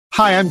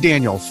Hi, I'm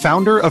Daniel,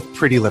 founder of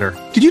Pretty Litter.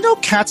 Did you know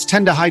cats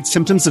tend to hide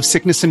symptoms of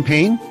sickness and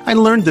pain? I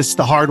learned this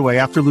the hard way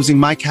after losing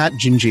my cat,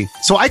 Gingy.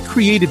 So I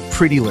created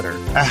Pretty Litter,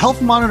 a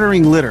health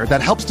monitoring litter that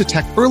helps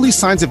detect early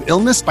signs of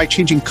illness by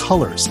changing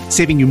colors,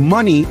 saving you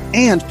money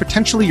and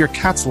potentially your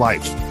cat's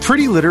life.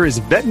 Pretty Litter is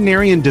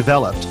veterinarian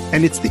developed,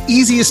 and it's the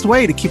easiest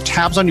way to keep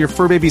tabs on your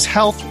fur baby's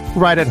health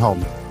right at home.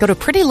 Go to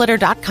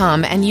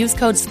prettylitter.com and use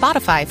code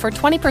SPOTIFY for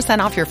 20%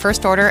 off your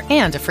first order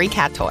and a free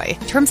cat toy.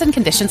 Terms and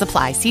conditions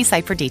apply. See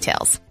site for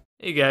details.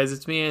 Hey guys,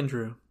 it's me,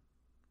 Andrew.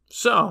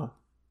 So,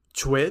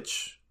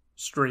 Twitch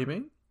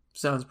streaming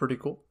sounds pretty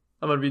cool.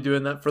 I'm going to be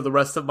doing that for the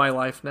rest of my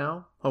life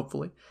now,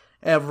 hopefully.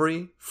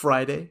 Every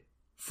Friday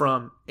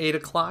from 8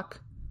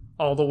 o'clock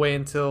all the way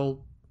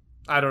until,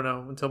 I don't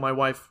know, until my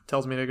wife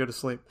tells me to go to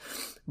sleep.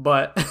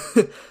 But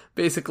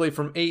basically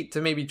from 8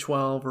 to maybe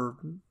 12 or,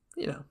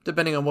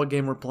 depending on what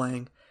game we're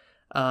playing,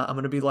 I'm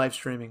going to be live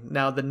streaming.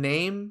 Now, the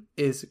name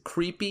is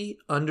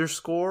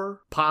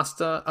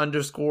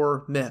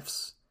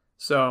creepy_pasta_myths.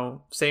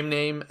 So, same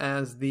name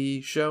as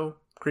the show,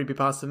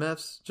 Creepypasta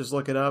Myths. Just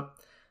look it up.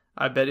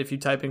 I bet if you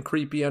type in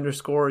creepy_,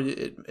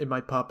 it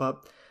might pop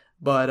up.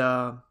 But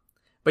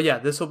yeah,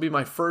 this will be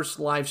my first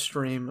live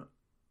stream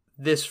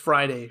this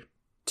Friday,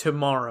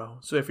 tomorrow.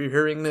 So if you're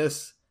hearing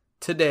this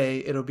today,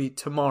 it'll be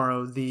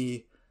tomorrow,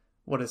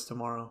 what is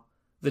tomorrow?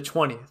 The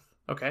 20th,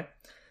 okay?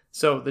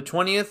 So the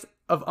 20th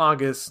of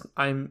August,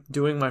 I'm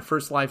doing my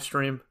first live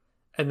stream.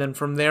 And then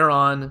from there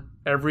on,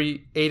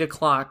 every 8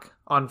 o'clock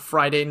on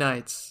Friday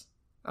nights,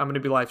 I'm going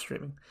to be live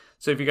streaming.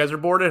 So if you guys are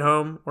bored at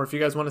home, or if you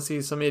guys want to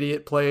see some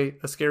idiot play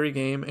a scary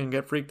game and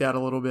get freaked out a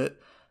little bit,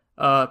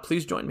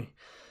 please join me.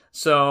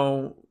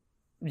 So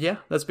yeah,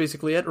 that's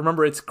basically it.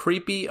 Remember, it's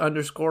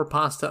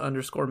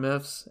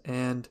creepy_pasta_myths,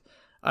 and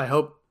I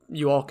hope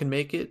you all can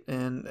make it.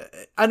 And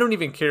I don't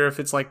even care if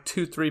it's like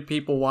 2-3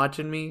 people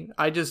watching me.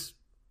 I just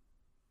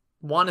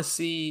want to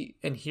see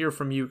and hear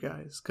from you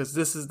guys, because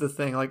this is the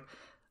thing. Like,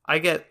 I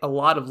get a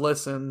lot of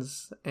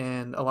listens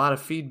and a lot of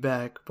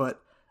feedback,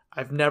 but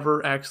I've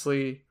never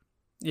actually,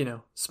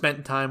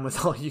 spent time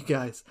with all you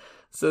guys.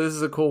 So this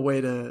is a cool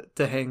way to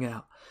hang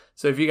out.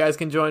 So if you guys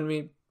can join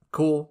me,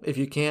 cool. If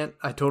you can't,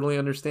 I totally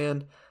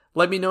understand.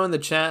 Let me know in the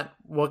chat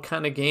what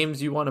kind of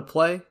games you want to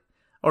play,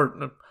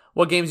 or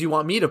what games you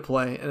want me to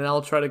play, and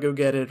I'll try to go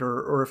get it,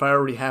 or if I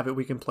already have it,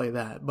 we can play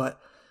that. But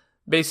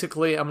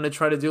basically, I'm going to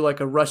try to do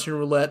like a Russian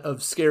roulette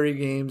of scary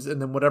games,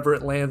 and then whatever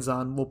it lands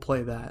on, we'll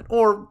play that.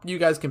 Or you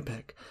guys can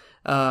pick.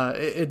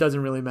 It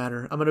doesn't really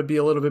matter. I'm going to be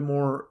a little bit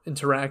more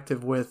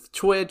interactive with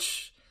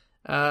Twitch,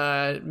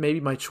 maybe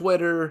my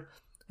Twitter,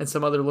 and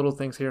some other little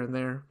things here and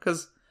there.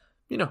 Because,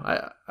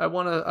 I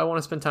want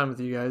to spend time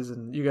with you guys,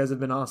 and you guys have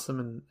been awesome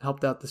and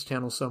helped out this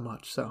channel so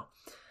much. So,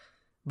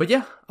 but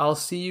yeah, I'll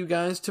see you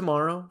guys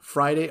tomorrow,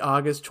 Friday,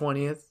 August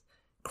 20th,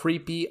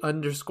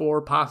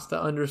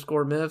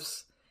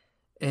 creepy_pasta_myths.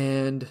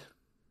 And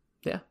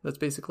yeah, that's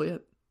basically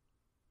it.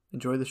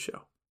 Enjoy the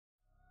show.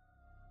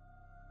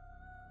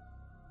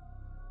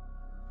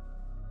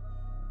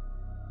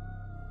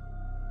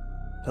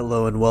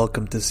 Hello and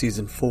welcome to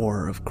Season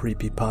 4 of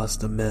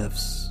Creepypasta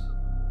Myths.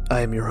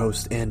 I am your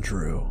host,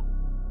 Andrew.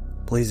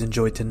 Please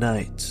enjoy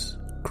tonight's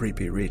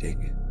creepy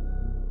reading.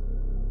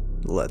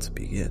 Let's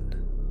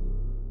begin.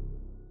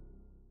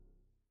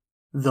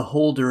 The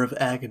Holder of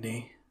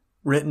Agony,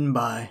 written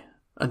by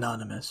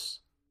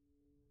Anonymous.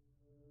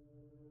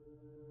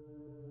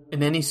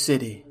 In any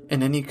city,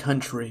 in any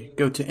country,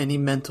 go to any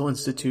mental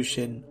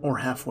institution or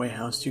halfway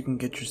house you can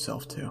get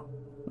yourself to.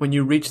 When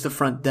you reach the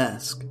front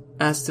desk,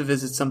 ask to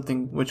visit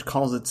something which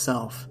calls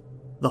itself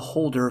the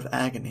Holder of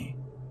Agony.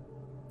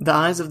 The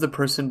eyes of the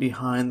person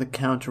behind the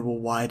counter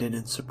will widen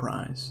in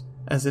surprise,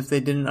 as if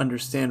they didn't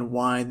understand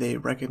why they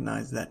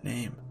recognized that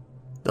name.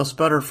 They'll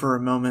sputter for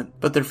a moment,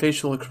 but their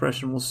facial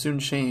expression will soon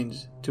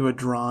change to a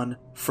drawn,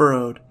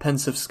 furrowed,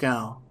 pensive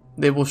scowl.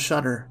 They will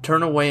shudder,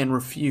 turn away, and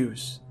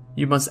refuse.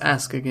 You must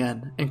ask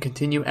again, and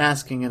continue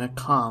asking in a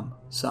calm,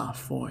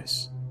 soft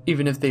voice,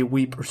 even if they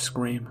weep or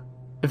scream.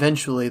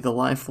 Eventually, the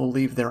life will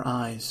leave their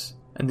eyes,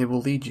 and they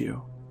will lead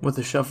you, with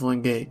a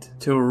shuffling gait,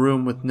 to a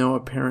room with no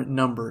apparent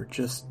number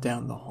just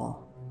down the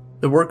hall.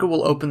 The worker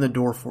will open the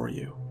door for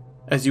you.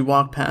 As you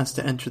walk past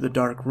to enter the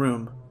dark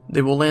room,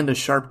 they will land a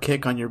sharp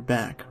kick on your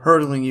back,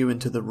 hurtling you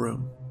into the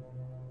room.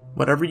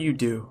 Whatever you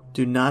do,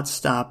 do not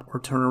stop or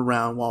turn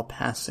around while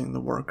passing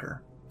the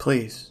worker.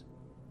 Please,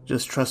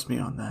 just trust me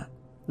on that.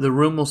 The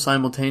room will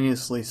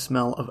simultaneously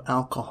smell of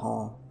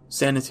alcohol,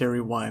 sanitary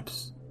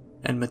wipes,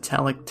 and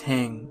metallic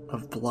tang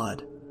of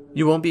blood.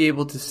 You won't be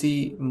able to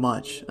see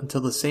much until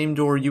the same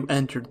door you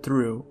entered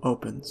through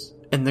opens,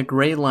 and the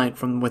gray light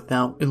from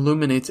without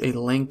illuminates a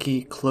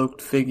lanky,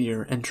 cloaked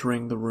figure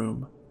entering the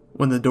room.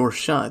 When the door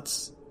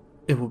shuts,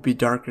 it will be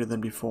darker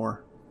than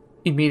before.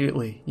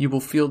 Immediately, you will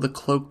feel the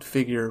cloaked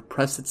figure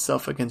press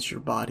itself against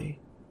your body.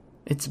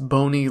 Its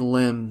bony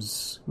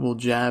limbs will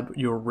jab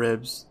your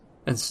ribs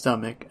and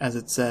stomach as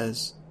it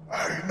says,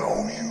 "I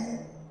know you."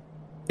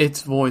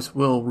 Its voice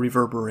will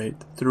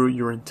reverberate through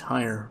your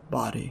entire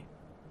body,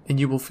 and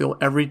you will feel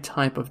every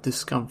type of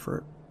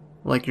discomfort,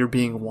 like you're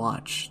being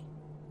watched.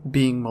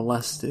 being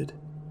molested,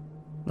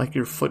 like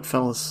your foot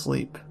fell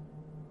asleep,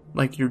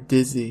 like you're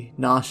dizzy,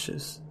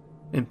 nauseous,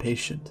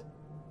 impatient.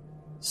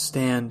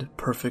 Stand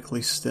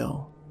perfectly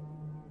still.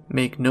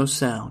 Make no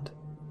sound,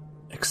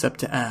 except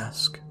to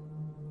ask,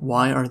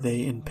 why are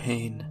they in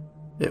pain?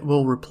 It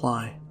will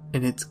reply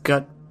in its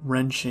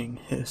gut-wrenching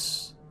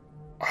hiss.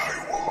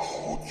 I will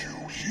hold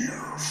you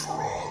here for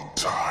all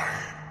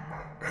time,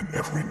 and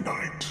every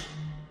night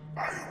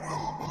I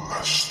will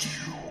molest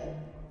you,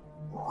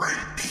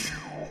 rape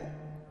you,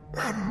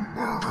 and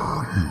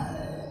murder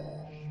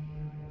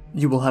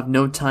you. You will have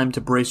no time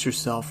to brace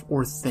yourself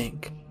or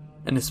think,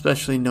 and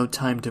especially no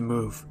time to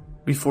move,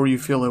 before you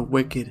feel a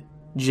wicked,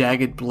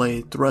 jagged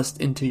blade thrust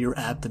into your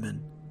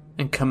abdomen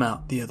and come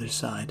out the other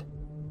side.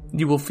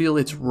 You will feel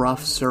its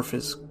rough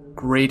surface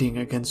grating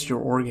against your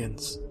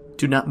organs.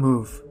 Do not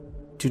move.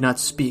 Do not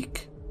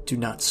speak. Do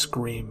not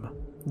scream.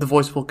 The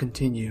voice will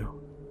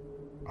continue.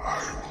 I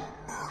will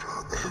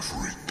murder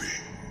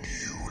everything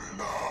you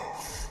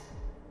love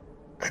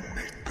and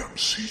make them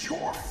see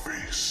your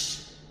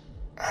face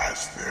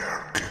as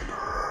their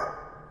killer.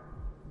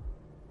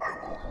 I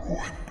will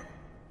ruin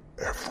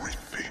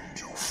everything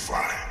you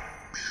find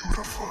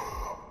beautiful.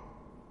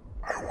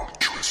 I will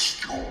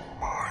twist your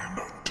mind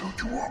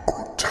until you are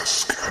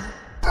grotesque and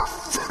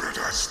perverted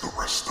as the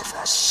rest of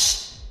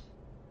us.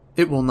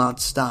 It will not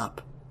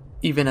stop,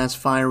 even as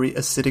fiery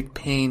acidic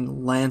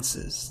pain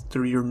lances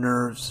through your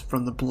nerves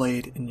from the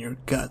blade in your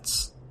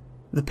guts.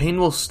 The pain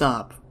will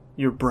stop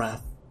your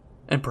breath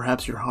and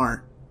perhaps your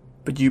heart,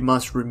 but you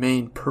must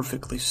remain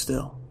perfectly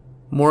still.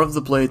 More of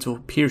the blades will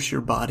pierce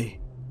your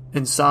body,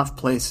 in soft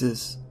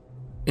places,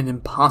 in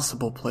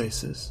impossible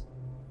places,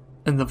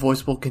 and the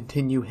voice will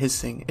continue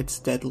hissing its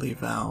deadly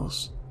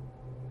vows.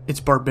 Its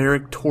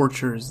barbaric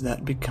tortures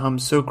that become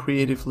so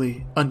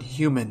creatively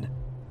unhuman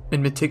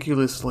and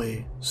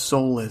meticulously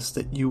soulless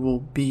that you will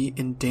be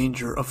in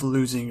danger of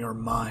losing your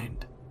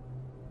mind.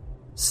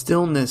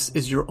 Stillness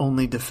is your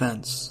only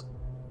defense.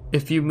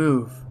 If you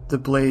move, the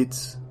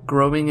blades,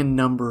 growing in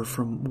number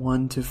from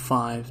 1 to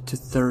 5 to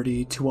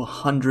 30 to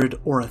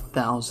 100 or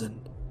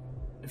 1,000,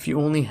 if you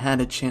only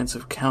had a chance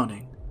of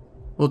counting,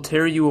 will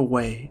tear you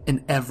away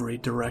in every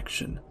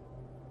direction,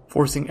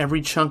 forcing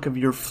every chunk of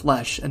your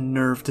flesh and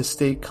nerve to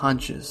stay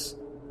conscious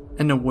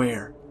and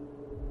aware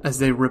as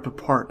they rip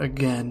apart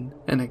again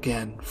and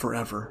again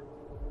forever.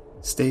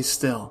 Stay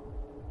still,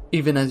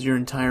 even as your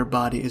entire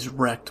body is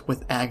wrecked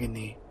with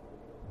agony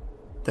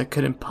that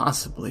couldn't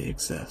possibly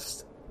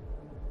exist.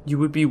 You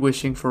would be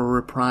wishing for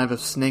a reprieve of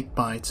snake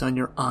bites on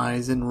your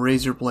eyes and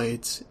razor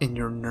blades in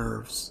your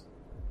nerves.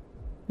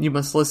 You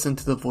must listen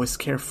to the voice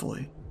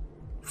carefully,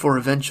 for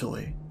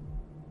eventually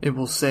it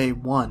will say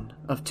one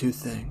of two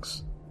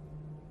things.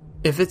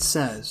 If it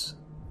says,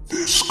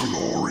 "This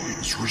glory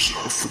is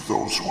reserved for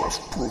those who have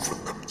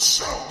proven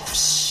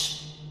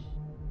themselves,"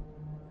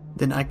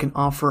 then I can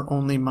offer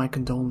only my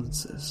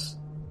condolences.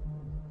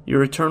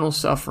 Your eternal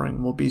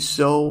suffering will be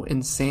so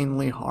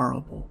insanely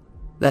horrible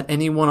that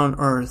anyone on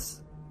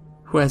earth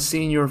who has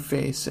seen your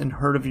face and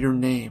heard of your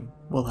name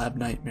will have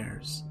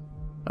nightmares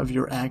of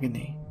your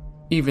agony.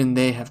 Even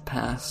they have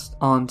passed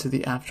on to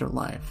the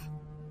afterlife,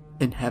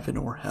 in heaven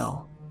or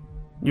hell.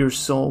 Your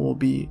soul will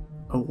be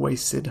a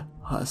wasted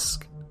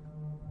husk.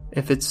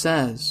 If it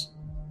says,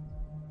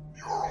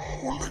 "Your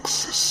whole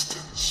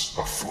existence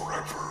of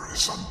forever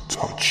is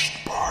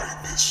untouched by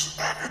this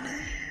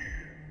agony,"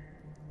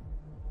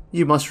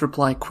 you must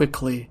reply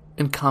quickly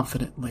and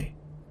confidently.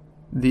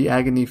 The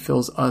agony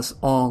fills us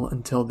all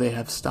until they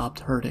have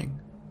stopped hurting.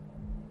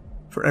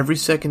 For every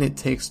second it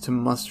takes to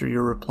muster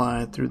your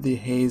reply through the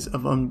haze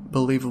of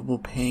unbelievable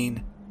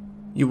pain,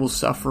 you will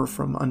suffer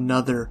from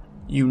another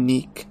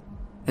unique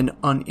and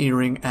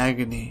unerring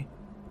agony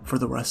for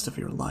the rest of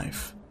your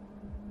life.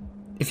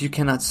 If you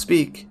cannot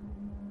speak,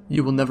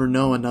 you will never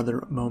know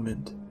another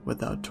moment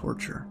without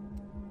torture,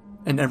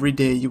 and every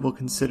day you will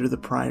consider the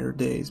prior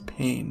day's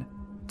pain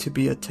to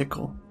be a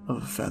tickle of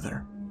a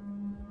feather.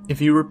 If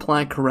you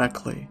reply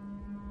correctly,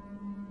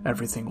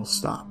 everything will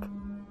stop.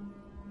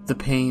 The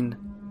pain,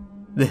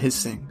 the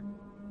hissing,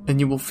 and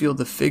you will feel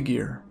the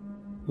figure,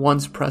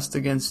 once pressed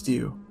against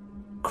you,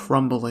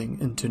 crumbling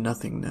into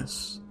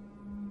nothingness.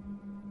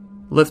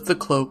 Lift the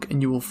cloak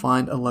and you will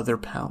find a leather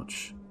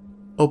pouch.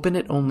 Open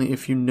it only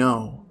if you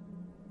know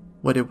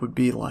what it would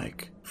be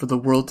like for the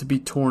world to be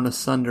torn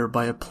asunder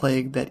by a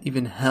plague that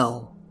even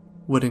hell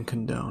wouldn't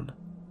condone.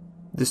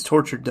 This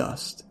torture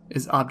dust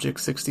is Object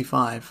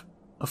 65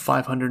 of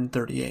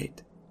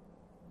 538.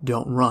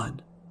 Don't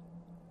run,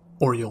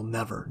 or you'll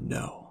never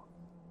know.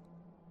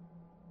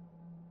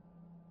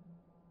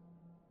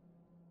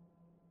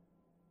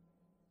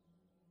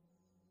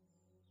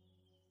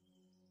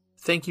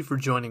 Thank you for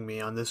joining me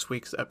on this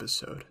week's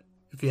episode.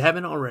 If you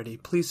haven't already,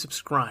 please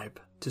subscribe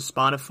to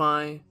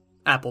Spotify,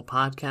 Apple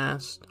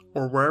Podcasts,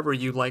 or wherever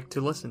you like to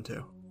listen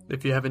to.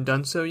 If you haven't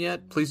done so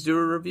yet, please do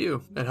a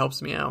review. It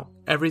helps me out.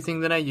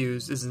 Everything that I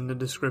use is in the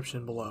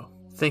description below.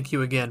 Thank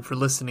you again for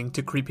listening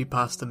to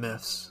Creepypasta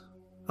Myths.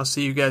 I'll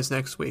see you guys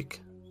next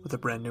week with a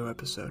brand new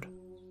episode.